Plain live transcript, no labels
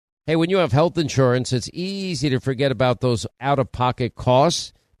Hey, when you have health insurance, it's easy to forget about those out-of-pocket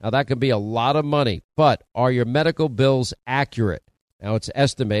costs. Now, that can be a lot of money, but are your medical bills accurate? Now, it's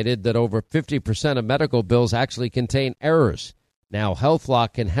estimated that over 50% of medical bills actually contain errors. Now,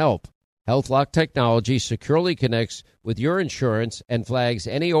 HealthLock can help. HealthLock technology securely connects with your insurance and flags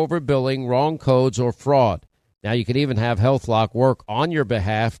any overbilling, wrong codes, or fraud. Now, you can even have HealthLock work on your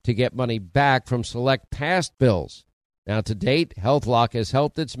behalf to get money back from select past bills. Now, to date, HealthLock has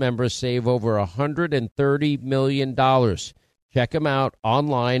helped its members save over $130 million. Check them out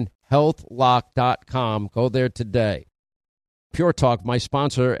online, healthlock.com. Go there today. Pure Talk, my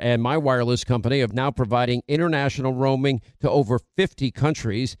sponsor and my wireless company, are now providing international roaming to over 50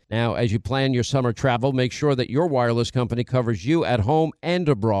 countries. Now, as you plan your summer travel, make sure that your wireless company covers you at home and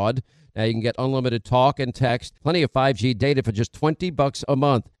abroad. Now, you can get unlimited talk and text, plenty of 5G data for just $20 a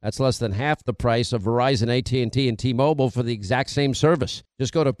month. That's less than half the price of Verizon, AT&T, and T-Mobile for the exact same service.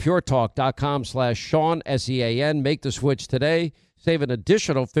 Just go to puretalk.com/Sean, S-E-A-N. Make the switch today. Save an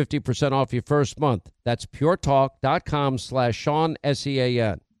additional 50% off your first month. That's puretalk.com/Sean,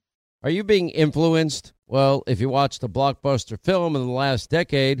 S-E-A-N. Are you being influenced? Well, if you watched a blockbuster film in the last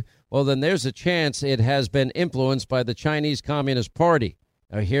decade, well, then there's a chance it has been influenced by the Chinese Communist Party.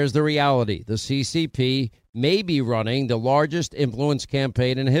 Now, here's the reality. The CCP may be running the largest influence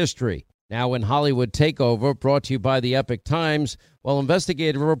campaign in history. Now, in Hollywood Takeover, brought to you by the Epoch Times, well,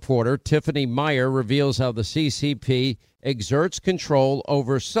 investigative reporter Tiffany Meyer reveals how the CCP exerts control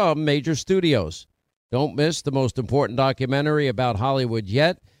over some major studios. Don't miss the most important documentary about Hollywood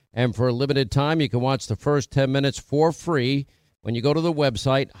yet. And for a limited time, you can watch the first 10 minutes for free when you go to the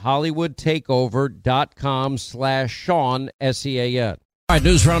website hollywoodtakeover.com/Sean, S-E-A-N. All right,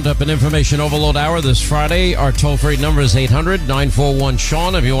 news roundup and information overload hour this Friday. Our toll-free number is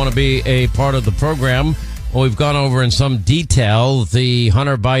 800-941-SEAN if you want to be a part of the program. Well, we've gone over in some detail the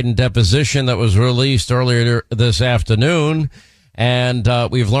Hunter Biden deposition that was released earlier this afternoon, and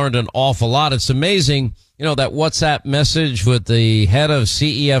we've learned an awful lot. It's amazing, you know, that WhatsApp message with the head of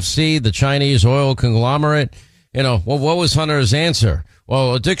CEFC, the Chinese oil conglomerate. You know, well, what was Hunter's answer?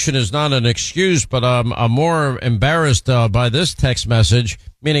 Well, addiction is not an excuse, but I'm more embarrassed by this text message,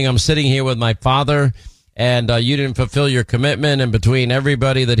 meaning I'm sitting here with my father, and you didn't fulfill your commitment, and between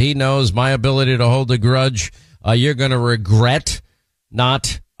everybody that he knows, my ability to hold a grudge, you're going to regret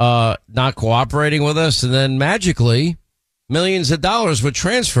not cooperating with us. And then magically, millions of dollars were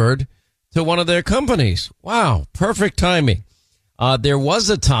transferred to one of their companies. Wow, perfect timing. There was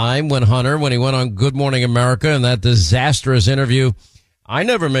a time when Hunter, when he went on Good Morning America in that disastrous interview, I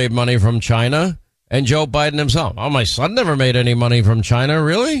never made money from China. And Joe Biden himself, oh, my son never made any money from China.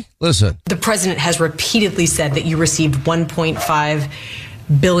 Really? Listen. The president has repeatedly said that you received $1.5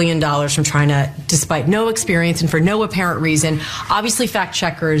 billion from China despite no experience and for no apparent reason. Obviously, fact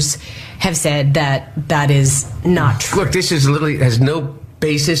checkers have said that that is not true. Look, this is literally has no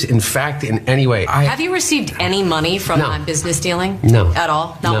basis in fact in any way. Have you received any money from that business dealing? No. At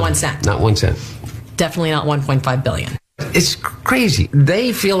all? Not 1 cent? Not 1 cent. Definitely not $1.5 billion. It's crazy.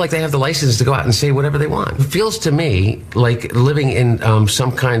 They feel like they have the license to go out and say whatever they want. It feels to me like living in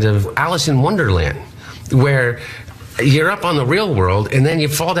some kind of Alice in Wonderland where you're up on the real world and then you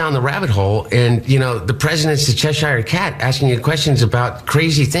fall down the rabbit hole and, you know, the president's the Cheshire Cat asking you questions about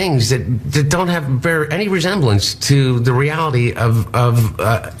crazy things that don't bear any resemblance to the reality of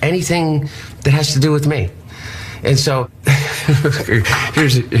anything that has to do with me. And so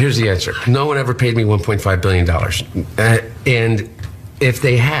here's the answer. No one ever paid me $1.5 billion. And if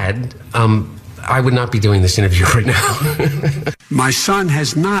they had, I would not be doing this interview right now. My son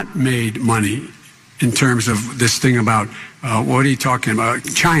has not made money in terms of this thing about, what are you talking about?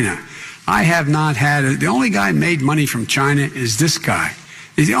 China. I have not had the only guy made money from China is this guy.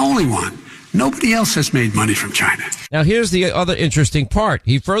 He's the only one. Nobody else has made money from China. Now, here's the other interesting part.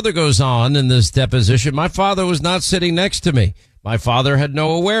 He further goes on in this deposition. My father was not sitting next to me. My father had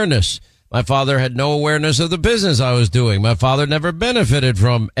no awareness. My father had no awareness of the business I was doing. My father never benefited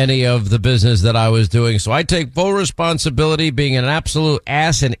from any of the business that I was doing. So I take full responsibility being an absolute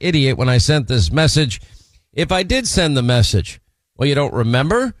ass and idiot when I sent this message. If I did send the message, well, you don't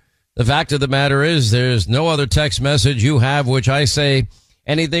remember? The fact of the matter is there's no other text message you have which I say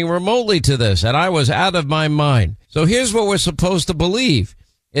anything remotely to this, and I was out of my mind. So here's what we're supposed to believe,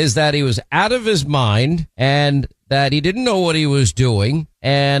 is that he was out of his mind and that he didn't know what he was doing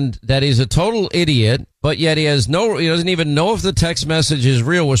and that he's a total idiot, but yet he doesn't even know if the text message is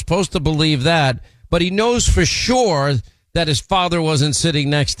real. We're supposed to believe that, but he knows for sure that his father wasn't sitting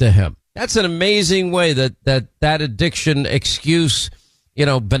next to him. That's an amazing way that addiction excuse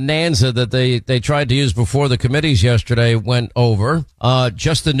bonanza that they tried to use before the committees yesterday went over.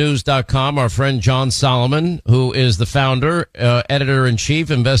 JustTheNews.com, our friend John Solomon, who is the founder, editor-in-chief,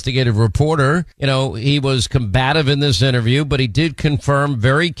 investigative reporter, he was combative in this interview, but he did confirm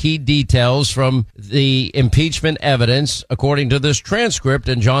very key details from the impeachment evidence according to this transcript.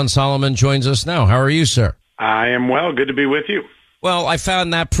 And John Solomon joins us now. How are you, sir? I am well. Good to be with you. Well, I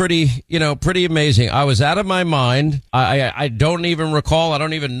found that pretty amazing. I was out of my mind. I don't even recall. I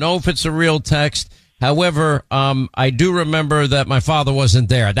don't even know if it's a real text. However, I do remember that my father wasn't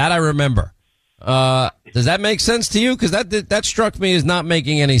there. That I remember. Does that make sense to you? Because that struck me as not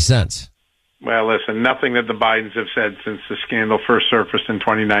making any sense. Well, listen, nothing that the Bidens have said since the scandal first surfaced in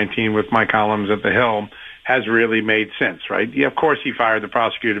 2019 with my columns at The Hill has really made sense, right? Yeah, of course he fired the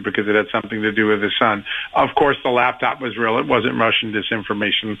prosecutor because it had something to do with his son. Of course the laptop was real. It wasn't Russian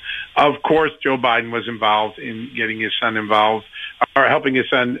disinformation. Of course Joe Biden was involved in getting his son involved or helping his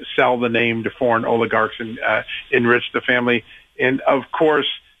son sell the name to foreign oligarchs and enrich the family. And of course,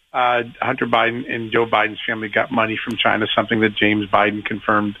 Hunter Biden and Joe Biden's family got money from China, something that James Biden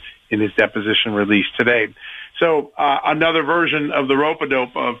confirmed in his deposition released today. So another version of the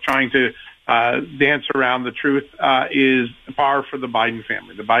rope-a-dope of trying to dance around the truth is par for the Biden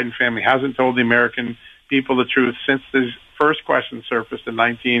family. The Biden family hasn't told the American people the truth since this first question surfaced in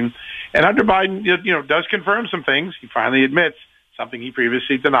 19. And Hunter Biden, does confirm some things. He finally admits something he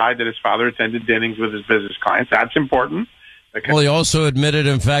previously denied, that his father attended dinnings with his business clients. That's important. Well, he also admitted,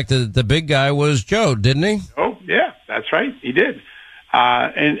 in fact, that the big guy was Joe, didn't he? Oh, yeah, that's right. He did.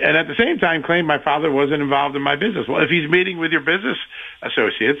 And at the same time claimed my father wasn't involved in my business. Well, if he's meeting with your business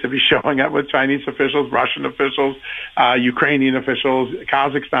associates, if he's showing up with Chinese officials, Russian officials, Ukrainian officials,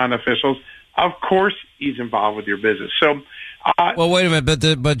 Kazakhstan officials, of course he's involved with your business. So, well, wait a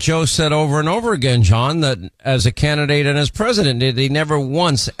minute, but Joe said over and over again, John, that as a candidate and as president, he never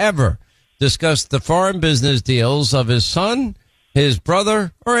once ever discussed the foreign business deals of his son, his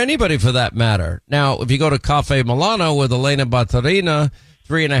brother, or anybody for that matter. Now, if you go to Cafe Milano with Elena Baturina,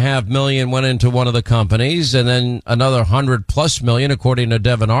 $3.5 million went into one of the companies, and then another $100+ million, according to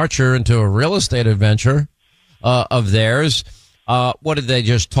Devon Archer, into a real estate adventure of theirs. What did they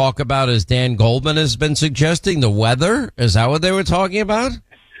just talk about, as Dan Goldman has been suggesting? The weather? Is that what they were talking about?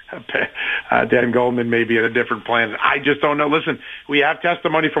 Dan Goldman may be at a different planet. I just don't know. Listen, we have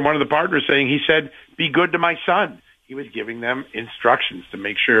testimony from one of the partners saying he said, "Be good to my son." He was giving them instructions to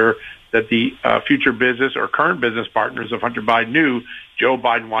make sure that the future business or current business partners of Hunter Biden knew Joe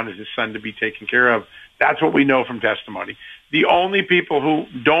Biden wanted his son to be taken care of. That's what we know from testimony. The only people who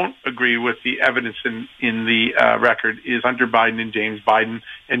don't agree with the evidence in the record is Hunter Biden and James Biden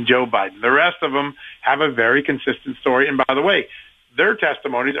and Joe Biden. The rest of them have a very consistent story. And by the way, their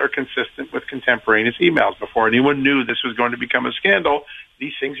testimonies are consistent with contemporaneous emails. Before anyone knew this was going to become a scandal,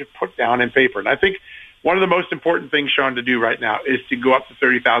 these things are put down in paper. And I think one of the most important things, Sean, to do right now is to go up to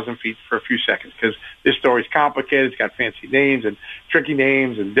 30,000 feet for a few seconds, because this story's complicated. It's got fancy names and tricky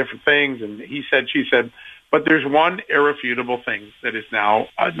names and different things, and he said, she said. But there's one irrefutable thing that is now,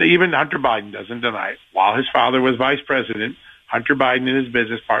 even Hunter Biden doesn't deny it. While his father was vice president, Hunter Biden and his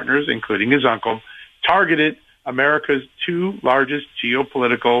business partners, including his uncle, targeted America's two largest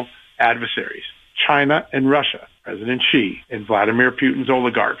geopolitical adversaries, China and Russia, President Xi and Vladimir Putin's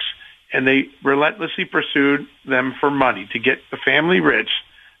oligarchs. And they relentlessly pursued them for money to get the family rich,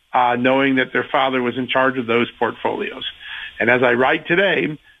 knowing that their father was in charge of those portfolios. And as I write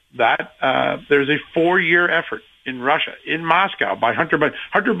today, that there's a 4-year effort in Russia, in Moscow, by Hunter Biden.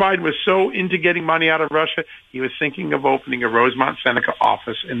 Hunter Biden was so into getting money out of Russia, he was thinking of opening a Rosemont Seneca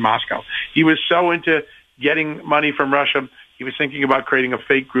office in Moscow. He was so into getting money from Russia, he was thinking about creating a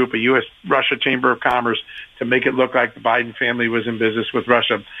fake group, a U.S.-Russia Chamber of Commerce, to make it look like the Biden family was in business with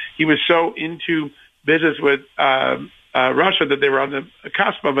Russia. He was so into business with Russia that they were on the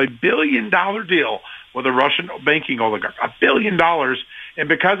cusp of $1 billion deal with a Russian banking oligarch. $1 billion. And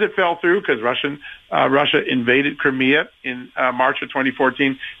because it fell through, because Russia invaded Crimea in March of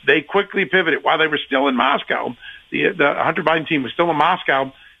 2014, they quickly pivoted. While they were still in Moscow, the Hunter Biden team was still in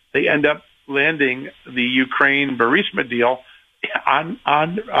Moscow, they end up landing the Ukraine Burisma deal on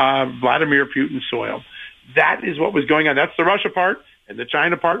Vladimir Putin's soil. That is what was going on. That's the Russia part. And the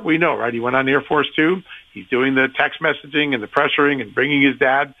China part, we know, right? He went on Air Force 2. He's doing the text messaging and the pressuring and bringing his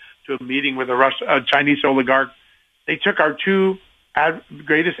dad to a meeting with a Chinese oligarch. They took our two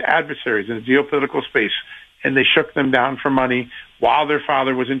greatest adversaries in the geopolitical space, and they shook them down for money while their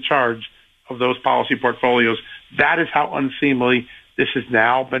father was in charge of those policy portfolios. That is how unseemly this has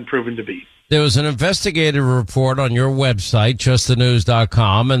now been proven to be. There was an investigative report on your website,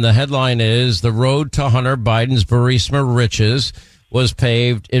 justthenews.com, and the headline is "The Road to Hunter Biden's Burisma Riches." was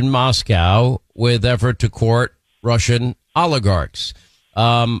paved in Moscow with effort to court Russian oligarchs.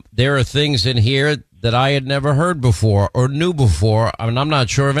 There are things in here that I had never heard before or knew before. I mean, I'm not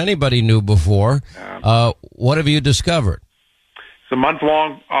sure if anybody knew before. What have you discovered? It's a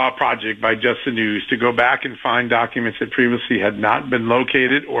month-long project by Just the News to go back and find documents that previously had not been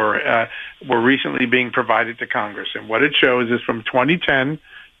located or were recently being provided to Congress. And what it shows is from 2010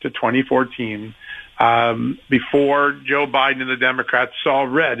 to 2014, before Joe Biden and the Democrats saw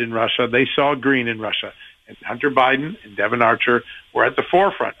red in Russia, they saw green in Russia. And Hunter Biden and Devon Archer were at the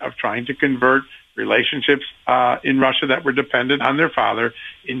forefront of trying to convert relationships in Russia that were dependent on their father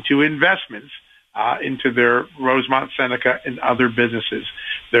into investments into their Rosemont Seneca and other businesses.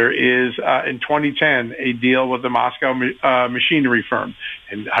 There is, in 2010, a deal with the Moscow machinery firm,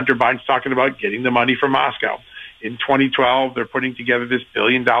 and Hunter Biden's talking about getting the money from Moscow. In 2012, they're putting together this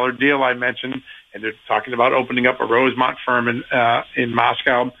billion-dollar deal I mentioned, and they're talking about opening up a Rosemont firm in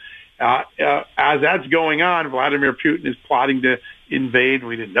Moscow. As that's going on, Vladimir Putin is plotting to invade.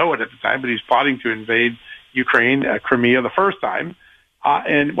 We didn't know it at the time, but he's plotting to invade Ukraine, Crimea, the first time.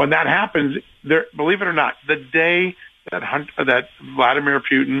 And when that happens, believe it or not, the day that Vladimir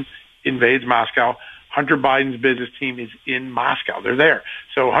Putin invades Moscow, Hunter Biden's business team is in Moscow. They're there.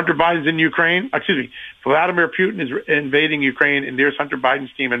 So Hunter Biden's in Ukraine. Vladimir Putin is invading Ukraine, and there's Hunter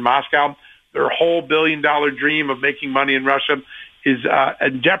Biden's team in Moscow. Their whole billion-dollar dream of making money in Russia is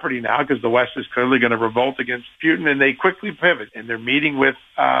in jeopardy now because the West is clearly going to revolt against Putin, and they quickly pivot. And they're meeting with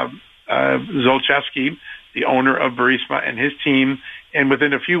Zlochevsky, the owner of Burisma, and his team. And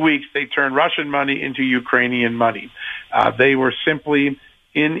within a few weeks, they turned Russian money into Ukrainian money. They were simply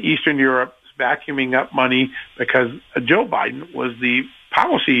in Eastern Europe vacuuming up money because Joe Biden was the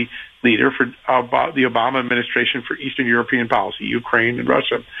policy leader for the Obama administration for Eastern European policy, Ukraine and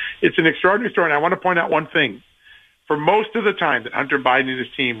Russia. It's an extraordinary story, and I want to point out one thing. For most of the time that Hunter Biden and his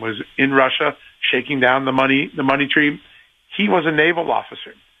team was in Russia shaking down the money tree, he was a naval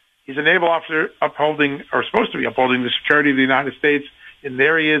officer. He's a naval officer supposed to be upholding the security of the United States. And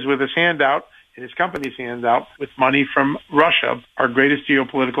there he is with his hand out, and his company's hand out, with money from Russia, our greatest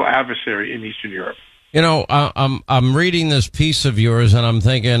geopolitical adversary in Eastern Europe. You know, I'm reading this piece of yours, and I'm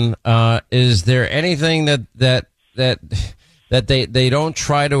thinking, is there anything that they don't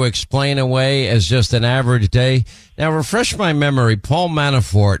try to explain away as just an average day? Now, refresh my memory. Paul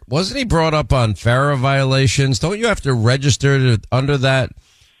Manafort, wasn't he brought up on FARA violations? Don't you have to register under that,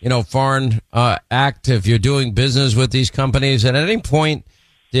 foreign act if you're doing business with these companies? And at any point,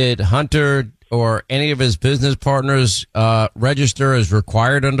 did Hunter or any of his business partners register as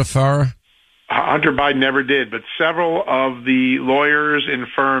required under FARA? Hunter Biden never did, but several of the lawyers and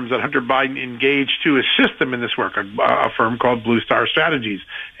firms that Hunter Biden engaged to assist him in this work, a firm called Blue Star Strategies,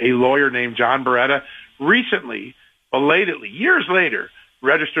 a lawyer named John Beretta, recently, belatedly, years later,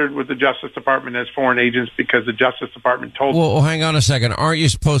 registered with the Justice Department as foreign agents because the Justice Department told them. Well, hang on a second. Aren't you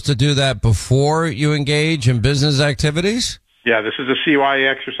supposed to do that before you engage in business activities? Yeah, this is a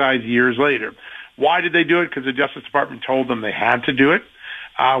CYA exercise years later. Why did they do it? Because the Justice Department told them they had to do it.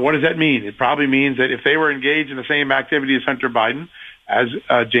 What does that mean? It probably means that if they were engaged in the same activity as Hunter Biden, as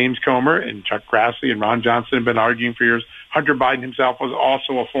James Comer and Chuck Grassley and Ron Johnson have been arguing for years, Hunter Biden himself was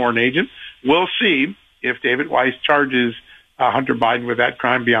also a foreign agent. We'll see if David Weiss charges Hunter Biden with that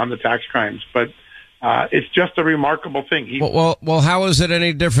crime beyond the tax crimes. But it's just a remarkable thing. Well, how is it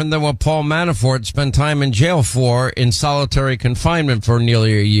any different than what Paul Manafort spent time in jail for in solitary confinement for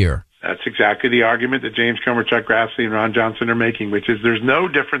nearly a year? That's exactly the argument that James Comer, Chuck Grassley, and Ron Johnson are making, which is there's no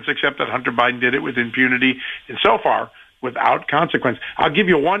difference except that Hunter Biden did it with impunity and so far without consequence. I'll give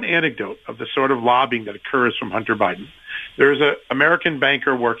you one anecdote of the sort of lobbying that occurs from Hunter Biden. There's an American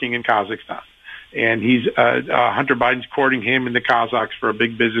banker working in Kazakhstan, and Hunter Biden's courting him and the Kazakhs for a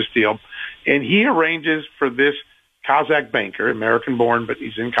big business deal. And he arranges for this Kazakh banker, American-born, but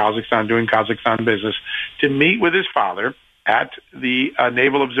he's in Kazakhstan doing Kazakhstan business, to meet with his father at the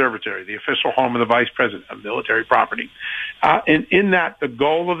Naval Observatory, the official home of the vice president of military property. And in that, the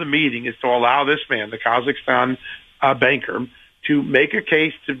goal of the meeting is to allow this man, the Kazakhstan banker, to make a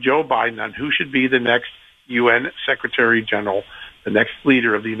case to Joe Biden on who should be the next UN Secretary General, the next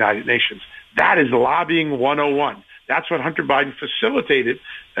leader of the United Nations. That is lobbying 101. That's what Hunter Biden facilitated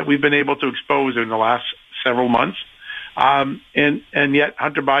that we've been able to expose in the last several months. And yet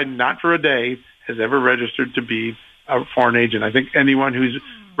Hunter Biden, not for a day, has ever registered to be a foreign agent. I think anyone who's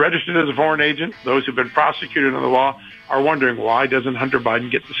registered as a foreign agent, those who've been prosecuted under the law, are wondering, why doesn't Hunter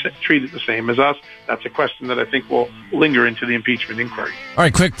Biden get treated the same as us? That's a question that I think will linger into the impeachment inquiry. All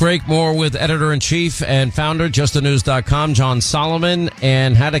right, quick break. More with editor-in-chief and founder, justthenews.com, John Solomon,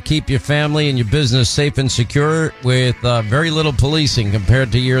 and how to keep your family and your business safe and secure with very little policing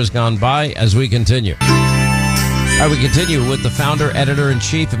compared to years gone by as we continue. All right, we continue with the founder,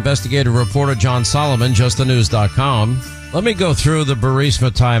 editor-in-chief, investigative reporter, John Solomon, justthenews.com. Let me go through the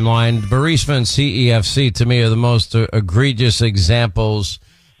Burisma timeline. Burisma and CEFC, to me, are the most egregious examples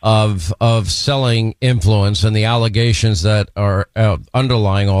of selling influence and the allegations that are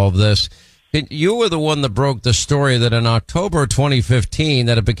underlying all of this. You were the one that broke the story that in October 2015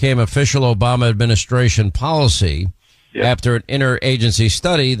 that it became official Obama administration policy after an interagency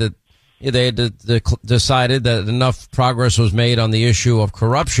study that they had decided that enough progress was made on the issue of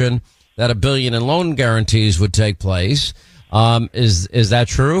corruption that $1 billion in loan guarantees would take place. Is that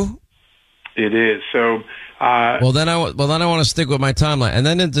true? It is. So, well, then I want to stick with my timeline. And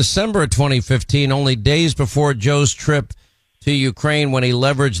then in December of 2015, only days before Joe's trip to Ukraine, when he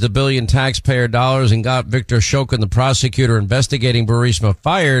leveraged the $1 billion taxpayer dollars and got Victor Shokin, the prosecutor investigating Burisma,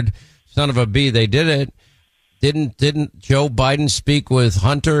 fired, son of a B, they did it. Didn't Joe Biden speak with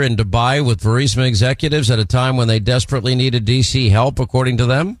Hunter in Dubai with Burisma executives at a time when they desperately needed D.C. help, according to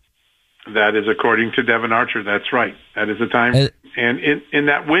them? That is according to Devin Archer. That's right. That is the time. And in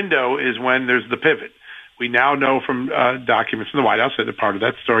that window is when there's the pivot. We now know from documents in the White House that are part of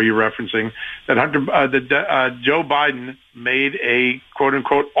that story you're referencing that Joe Biden made a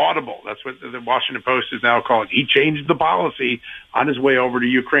quote-unquote audible. That's what the Washington Post is now calling. He changed the policy on his way over to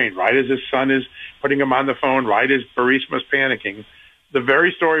Ukraine, right as his son is putting him on the phone, right as Burisma's panicking. The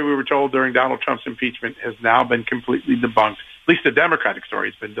very story we were told during Donald Trump's impeachment has now been completely debunked. At least the Democratic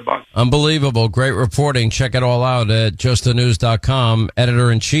story has been debunked. Unbelievable. Great reporting. Check it all out at justthenews.com.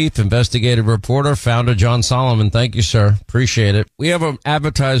 Editor-in-chief, investigative reporter, founder John Solomon. Thank you, sir. Appreciate it. We have an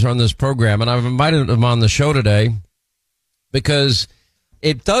advertiser on this program, and I've invited him on the show today because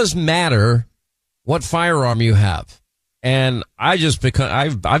it does matter what firearm you have. And I've just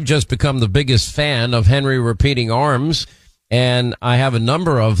become the biggest fan of Henry Repeating Arms, and I have a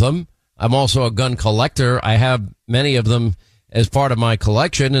number of them. I'm also a gun collector. I have many of them as part of my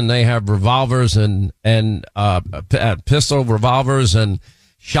collection, and they have revolvers and pistol revolvers and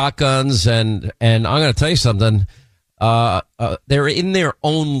shotguns. And I'm going to tell you something. They're in their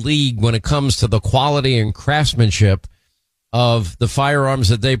own league when it comes to the quality and craftsmanship of the firearms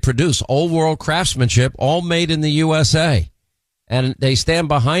that they produce. Old world craftsmanship, all made in the USA. And they stand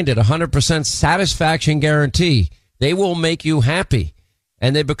behind it. 100% satisfaction guarantee. They will make you happy.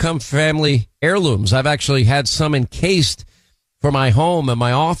 And they become family heirlooms. I've actually had some encased for my home and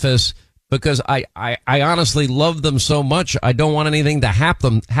my office because I honestly love them so much. I don't want anything to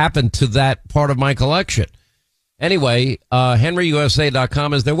happen to that part of my collection. Anyway,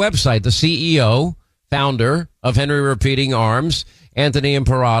 henryusa.com is their website. The CEO, founder of Henry Repeating Arms, Anthony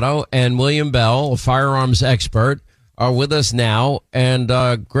Imparato, and William Bell, a firearms expert, are with us now.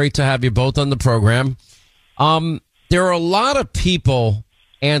 And great to have you both on the program. There are a lot of people,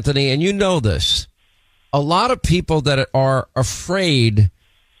 Anthony, and you know this, a lot of people that are afraid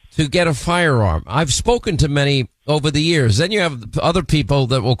to get a firearm. I've spoken to many over the years. Then you have other people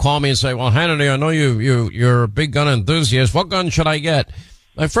that will call me and say, well, Hannity, I know you're a big gun enthusiast. What gun should I get?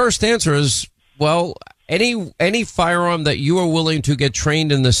 My first answer is, well, any firearm that you are willing to get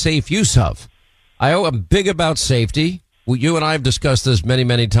trained in the safe use of. I'm big about safety. You and I have discussed this many,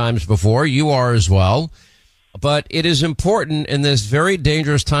 many times before. You are as well. But it is important in this very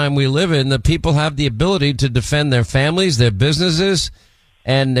dangerous time we live in that people have the ability to defend their families, their businesses,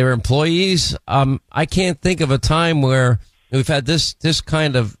 and their employees. I can't think of a time where we've had this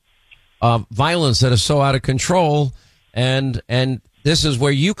kind of violence that is so out of control. And this is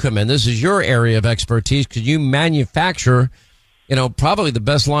where you come in. This is your area of expertise because you manufacture, probably the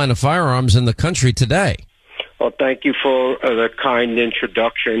best line of firearms in the country today. Well, thank you for the kind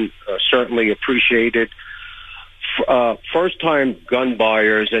introduction. Certainly appreciate it. First-time gun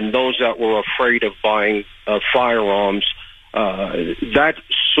buyers and those that were afraid of buying firearms, that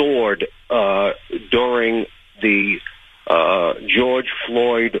soared during the George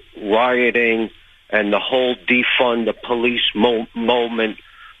Floyd rioting and the whole defund the police movement.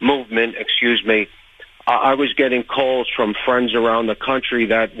 I was getting calls from friends around the country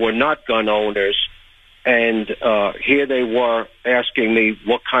that were not gun owners, and here they were asking me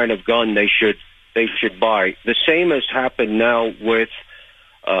what kind of gun they should buy. The same has happened now with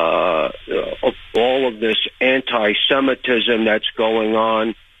all of this anti-Semitism that's going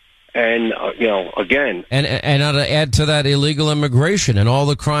on, And, again. And now to add to that, illegal immigration and all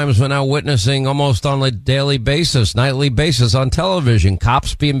the crimes we're now witnessing almost on a daily basis, nightly basis on television.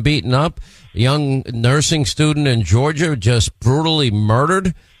 Cops being beaten up, a young nursing student in Georgia just brutally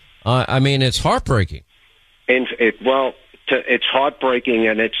murdered. It's heartbreaking. It's heartbreaking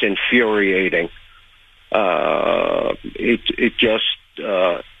and it's infuriating.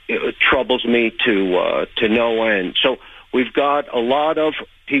 It troubles me to no end. So we've got a lot of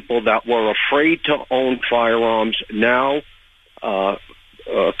people that were afraid to own firearms now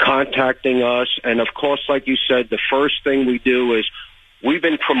contacting us. And, of course, like you said, the first thing we do is we've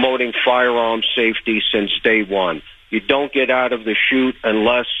been promoting firearm safety since day one. You don't get out of the chute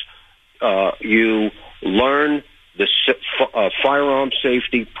unless you learn the firearm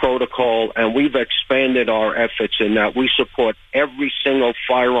safety protocol, and we've expanded our efforts in that. We support every single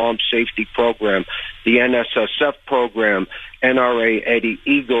firearm safety program, the NSSF program, NRA Eddie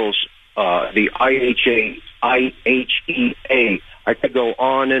Eagles, the IHEA. I could go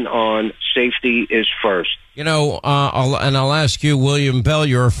on and on. Safety is first. I'll ask you, William Bell,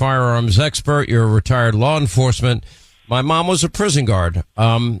 you're a firearms expert. You're a retired law enforcement. My mom was a prison guard,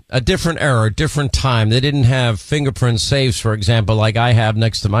 a different era, a different time. They didn't have fingerprint safes, for example, like I have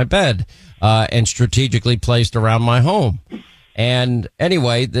next to my bed, and strategically placed around my home. And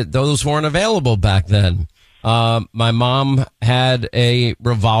anyway, those weren't available back then. My mom had a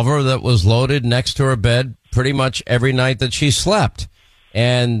revolver that was loaded next to her bed pretty much every night that she slept.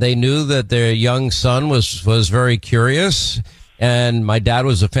 And they knew that their young son was very curious. And my dad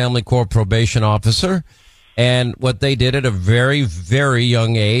was a family court probation officer. And what they did at a very, very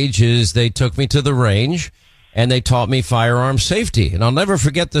young age is they took me to the range and they taught me firearm safety. And I'll never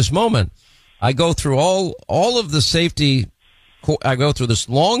forget this moment. I go through all of the safety. I go through this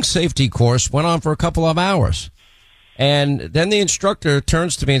long safety course, went on for a couple of hours. And then the instructor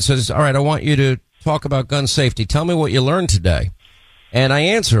turns to me and says, all right, I want you to talk about gun safety. Tell me what you learned today. And I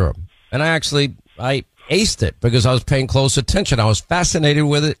answer him. And I aced it because I was paying close attention. I was fascinated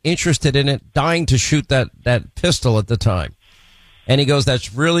with it, interested in it, dying to shoot that pistol at the time. And he goes,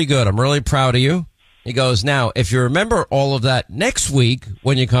 that's really good. I'm really proud of you. He goes, now, if you remember all of that next week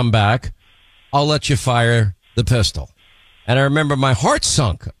when you come back, I'll let you fire the pistol. And I remember my heart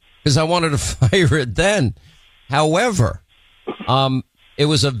sunk because I wanted to fire it then. However, it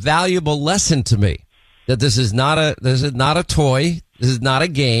was a valuable lesson to me that this is not a toy. This is not a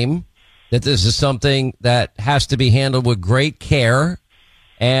game. That this is something that has to be handled with great care.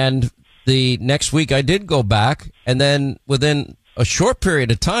 And the next week I did go back, and then within a short period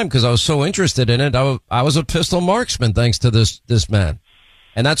of time, because I was so interested in it, I was a pistol marksman thanks to this man.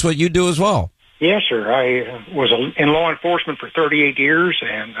 And that's what you do as well. Yes, sir. I was in law enforcement for 38 years,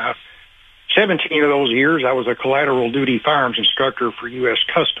 and 17 of those years I was a collateral duty firearms instructor for U.S.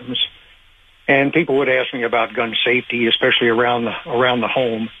 Customs. And people would ask me about gun safety, especially around the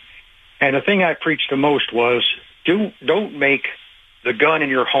home. And the thing I preached the most was, don't make the gun in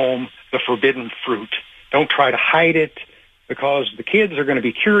your home the forbidden fruit. Don't try to hide it, because the kids are going to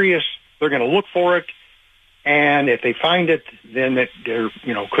be curious. They're going to look for it. And if they find it, then there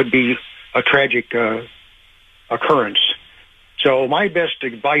could be a tragic occurrence. So my best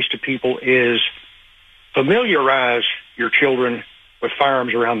advice to people is familiarize your children with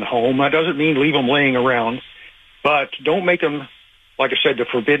firearms around the home. That doesn't mean leave them laying around, but don't make them, like I said, the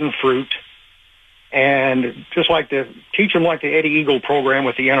forbidden fruit. And just teach them like the Eddie Eagle program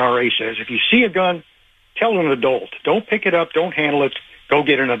with the NRA says. If you see a gun, tell an adult. Don't pick it up. Don't handle it. Go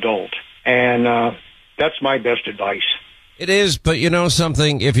get an adult. And that's my best advice. It is, but you know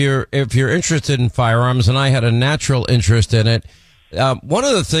something, if you're interested in firearms, and I had a natural interest in it, one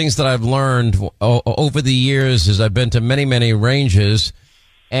of the things that I've learned over the years is I've been to many, many ranges,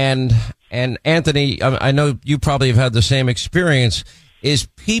 and Anthony, I know you probably have had the same experience, is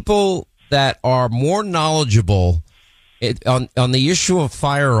people that are more knowledgeable on the issue of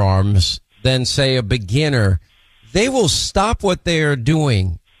firearms than, say, a beginner, they will stop what they are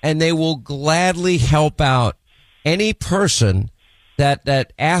doing and they will gladly help out any person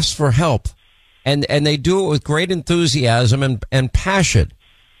that asks for help. And they do it with great enthusiasm and passion.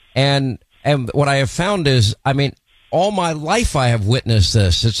 And what I have found is, all my life I have witnessed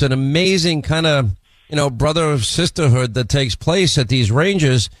this. It's an amazing kind of, brother sisterhood that takes place at these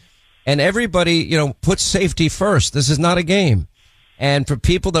ranges. And everybody, puts safety first. This is not a game. And for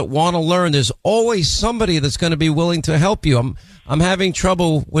people that want to learn, there's always somebody that's going to be willing to help you. I'm having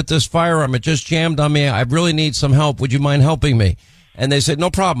trouble with this firearm. It just jammed on me. I really need some help. Would you mind helping me? And they said, no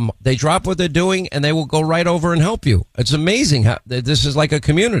problem. They drop what they're doing and they will go right over and help you. It's amazing how this is like a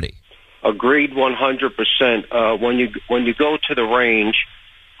community. Agreed 100%. When you go to the range,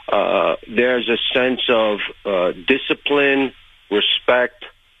 there's a sense of discipline, respect,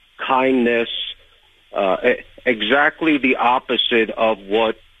 kindness, exactly the opposite of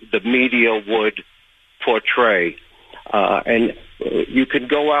what the media would portray. And you could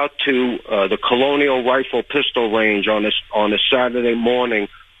go out to the Colonial Rifle Pistol Range on a Saturday morning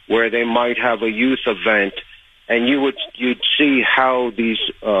where they might have a youth event, and you'd see how these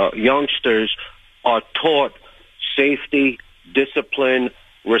youngsters are taught safety, discipline,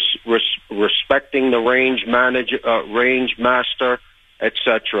 respecting the range master,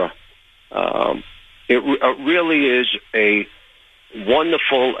 etc. It really is a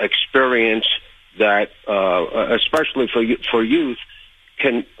wonderful experience that, especially for youth,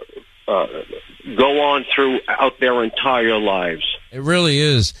 can go on throughout their entire lives. It really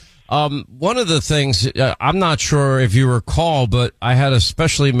is. One of the things, I'm not sure if you recall, but I had a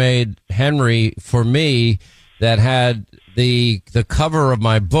specially made Henry for me that had the cover of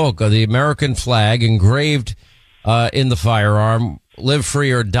my book, the American flag engraved in the firearm, Live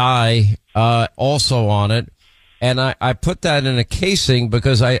Free or Die, also on it. And I put that in a casing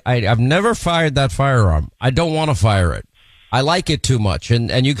because I've never fired that firearm. I don't want to fire it. I like it too much.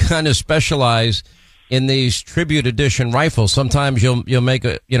 And you kind of specialize in these tribute edition rifles. Sometimes you'll make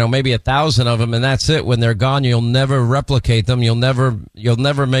maybe 1,000 of them, and that's it. When they're gone, you'll never replicate them. You'll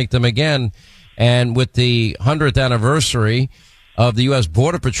never make them again. And with the 100th anniversary of the U.S.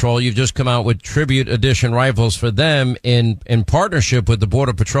 Border Patrol, you've just come out with tribute edition rifles for them in partnership with the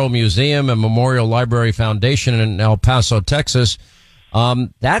Border Patrol Museum and Memorial Library Foundation in El Paso, Texas.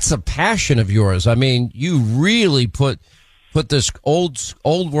 That's a passion of yours. I mean, you really put this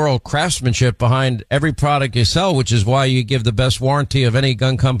old world craftsmanship behind every product you sell, which is why you give the best warranty of any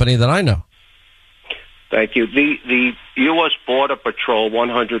gun company that I know. Thank you. The U.S. Border Patrol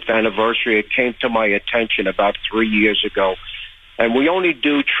 100th anniversary, it came to my attention about 3 years ago. And we only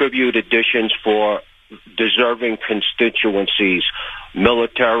do tribute editions for deserving constituencies,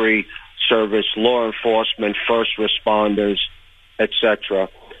 military service, law enforcement, first responders, etc.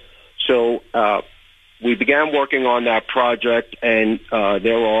 So we began working on that project, and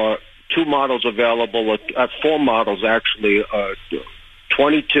there are 2 models available, 4 models actually,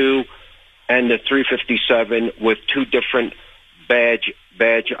 22 and the 357 with 2 different badge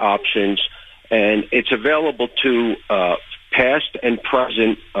options. And it's available to past and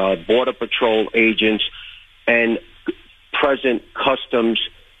present Border Patrol agents and present customs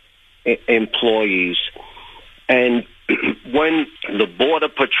employees. And when the Border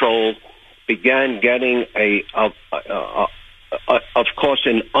Patrol began getting of course,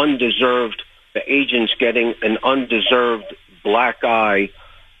 the agents getting an undeserved black eye,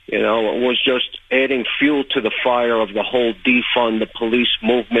 it was just adding fuel to the fire of the whole defund the police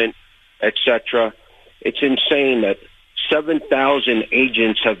movement, etc. It's insane that 7,000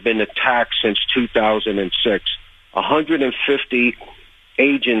 agents have been attacked since 2006. 150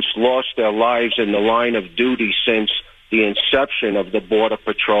 agents lost their lives in the line of duty since the inception of the Border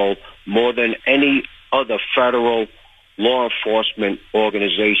Patrol, more than any other federal law enforcement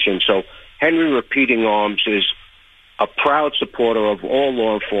organization. So Henry Repeating Arms is a proud supporter of all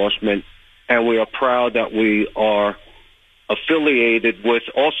law enforcement, and we are proud that we are affiliated with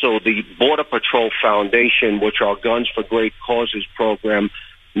also the Border Patrol Foundation, which our Guns for Great Causes program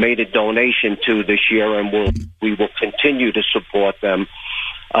made a donation to this year, and we will continue to support them.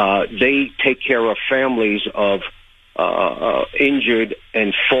 They take care of families of injured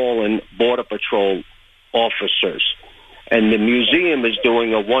and fallen Border Patrol officers. And the museum is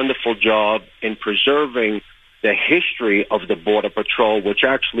doing a wonderful job in preserving the history of the Border Patrol, which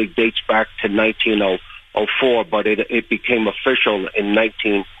actually dates back to 1904, but it became official in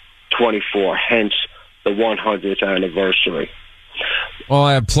 1924, hence the 100th anniversary. Well,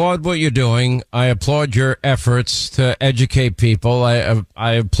 I applaud what you're doing. I applaud your efforts to educate people.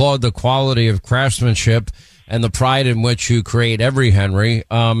 I applaud the quality of craftsmanship and the pride in which you create every Henry.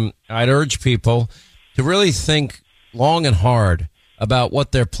 I'd urge people to really think long and hard about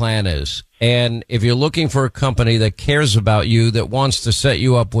what their plan is. And if you're looking for a company that cares about you, that wants to set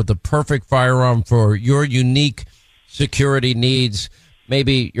you up with the perfect firearm for your unique security needs,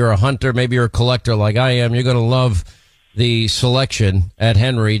 maybe you're a hunter, maybe you're a collector like I am, you're going to love the selection at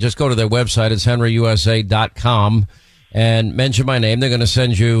Henry. Just go to their website. It's henryusa.com and mention my name. They're going to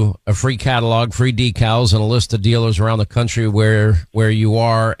send you a free catalog, free decals, and a list of dealers around the country where you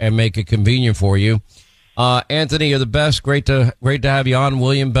are and make it convenient for you. Anthony, you're the best. Great to have you on.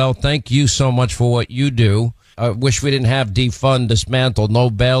 William Bell, thank you so much for what you do. I wish we didn't have defund, dismantle, no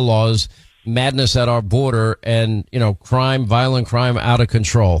bail laws, madness at our border, and, crime, violent crime out of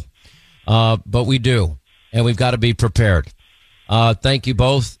control. But we do, and we've got to be prepared. Thank you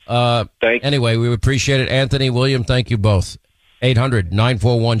both. Anyway, we appreciate it. Anthony, William, thank you both.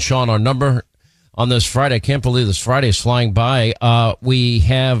 800-941-SEAN, our number on this Friday. I can't believe this Friday is flying by. We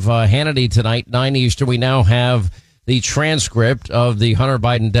have Hannity tonight, 9 Eastern. We now have the transcript of the Hunter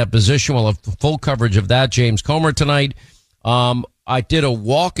Biden deposition. We'll have full coverage of that. James Comer tonight. I did a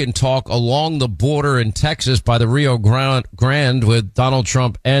walk and talk along the border in Texas by the Rio Grande with Donald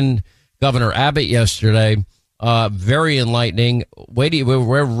Trump and Governor Abbott yesterday. Very enlightening.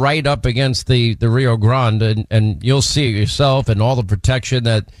 We're right up against the Rio Grande, and you'll see it yourself, and all the protection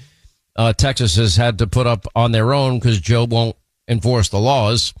that Texas has had to put up on their own because Joe won't enforce the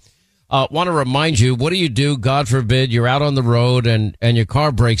laws. Want to remind you, what do you do? God forbid you're out on the road and your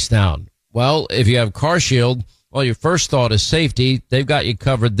car breaks down. Well, if you have CarShield, well, your first thought is safety. They've got you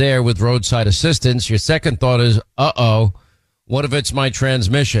covered there with roadside assistance. Your second thought is, what if it's my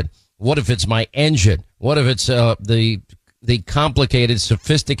transmission? What if it's my engine? What if it's the complicated,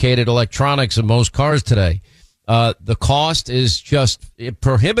 sophisticated electronics of most cars today? The cost is just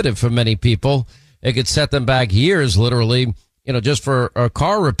prohibitive for many people. It could set them back years, literally, just for a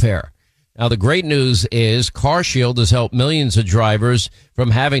car repair. Now, the great news is CarShield has helped millions of drivers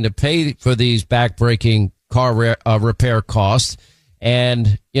from having to pay for these backbreaking car repair costs.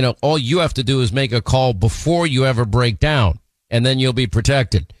 And, all you have to do is make a call before you ever break down, and then you'll be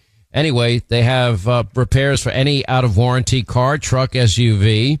protected. Anyway, they have repairs for any out-of-warranty car, truck,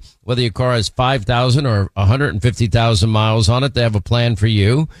 SUV. Whether your car has 5,000 or 150,000 miles on it, they have a plan for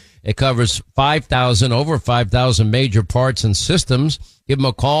you. It covers over 5,000 major parts and systems. Give them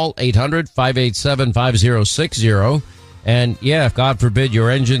a call, 800-587-5060. And, if God forbid your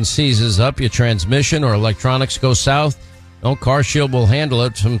engine seizes up, your transmission or electronics go south, CarShield will handle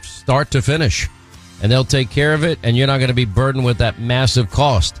it from start to finish. And they'll take care of it, and you're not going to be burdened with that massive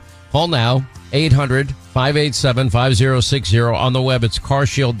cost. Call now, 800-587-5060. On the web, it's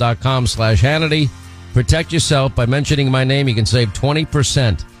carshield.com/Hannity. Protect yourself by mentioning my name. You can save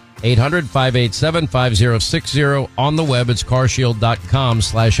 20%. 800-587-5060. On the web, it's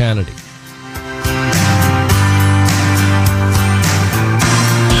carshield.com/Hannity.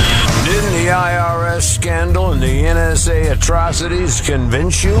 Didn't the IRS scandal and the NSA atrocities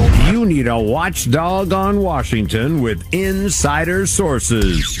convince you? You need a watchdog on Washington with insider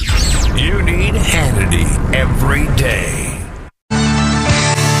sources. You need Hannity every day.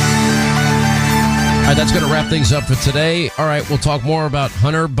 All right, that's going to wrap things up for today. All right, we'll talk more about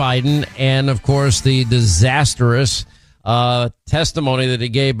Hunter Biden and, of course, the disastrous testimony that he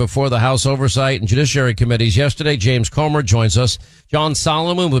gave before the House Oversight and Judiciary Committees yesterday. James Comer joins us. John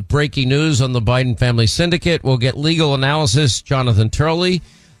Solomon with breaking news on the Biden family syndicate. We'll get legal analysis. Jonathan Turley.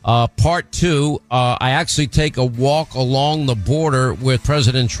 Part 2, I actually take a walk along the border with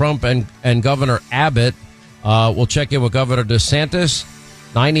President Trump and Governor Abbott. We'll check in with Governor DeSantis.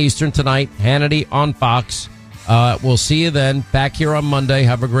 9 Eastern tonight, Hannity on Fox. We'll see you then. Back here on Monday.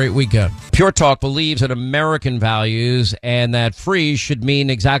 Have a great weekend. Pure Talk believes in American values and that free should mean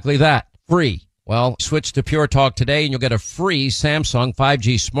exactly that. Free. Well, switch to Pure Talk today and you'll get a free Samsung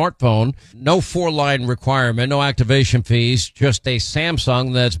 5G smartphone. No 4-line requirement, no activation fees, just a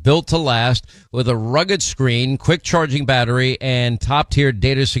Samsung that's built to last with a rugged screen, quick charging battery, and top-tier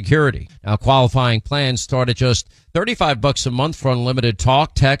data security. Now, qualifying plans start at just $35 a month for unlimited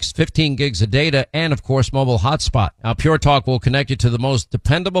talk, text, 15 gigs of data, and, of course, mobile hotspot. Now, Pure Talk will connect you to the most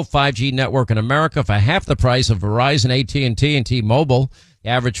dependable 5G network in America for half the price of Verizon, AT&T, and T-Mobile. The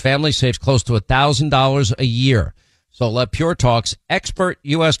average family saves close to $1,000 a year. So let Pure Talk's expert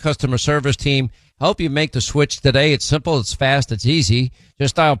U.S. customer service team help you make the switch today. It's simple, it's fast, it's easy.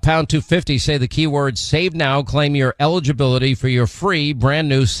 Just dial pound 250, say the keyword save now, claim your eligibility for your free brand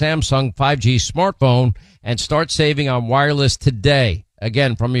new Samsung 5G smartphone, and start saving on wireless today.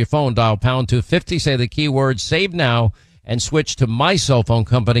 Again, from your phone, dial pound 250, say the keyword save now, and switch to my cell phone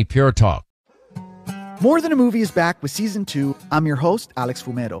company, Pure Talk. More Than a Movie is back with Season 2. I'm your host, Alex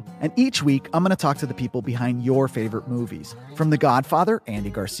Fumero. And each week, I'm going to talk to the people behind your favorite movies. From The Godfather,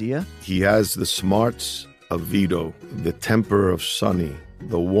 Andy Garcia. He has the smarts of Vito, the temper of Sonny,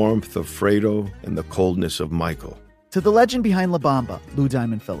 the warmth of Fredo, and the coldness of Michael. To the legend behind La Bamba, Lou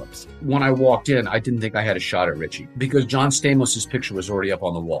Diamond Phillips. When I walked in, I didn't think I had a shot at Richie because John Stamos' picture was already up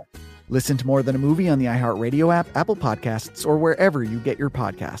on the wall. Listen to More Than a Movie on the iHeartRadio app, Apple Podcasts, or wherever you get your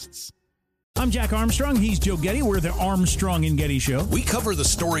podcasts. I'm Jack Armstrong. He's Joe Getty. We're the Armstrong and Getty Show. We cover the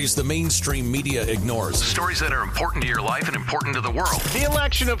stories the mainstream media ignores. Stories that are important to your life and important to the world. The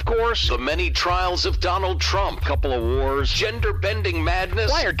election, of course. The many trials of Donald Trump. Couple of wars. Gender-bending madness.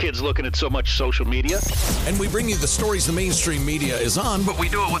 Why are kids looking at so much social media? And we bring you the stories the mainstream media is on, but we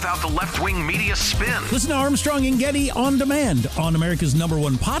do it without the left-wing media spin. Listen to Armstrong and Getty on demand on America's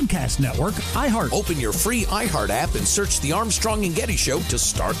 #1 podcast network, iHeart. Open your free iHeart app and search The Armstrong and Getty Show to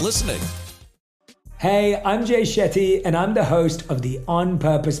start listening. Hey, I'm Jay Shetty, and I'm the host of the On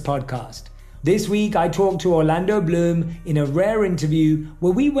Purpose podcast. This week, I talked to Orlando Bloom in a rare interview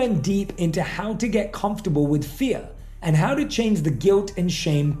where we went deep into how to get comfortable with fear and how to change the guilt and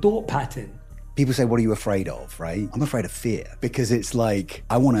shame thought pattern. People say, what are you afraid of, right? I'm afraid of fear because it's like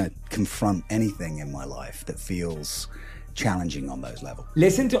I want to confront anything in my life that feels challenging on those levels.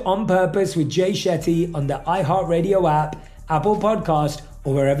 Listen to On Purpose with Jay Shetty on the iHeartRadio app, Apple Podcast,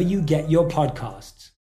 or wherever you get your podcasts.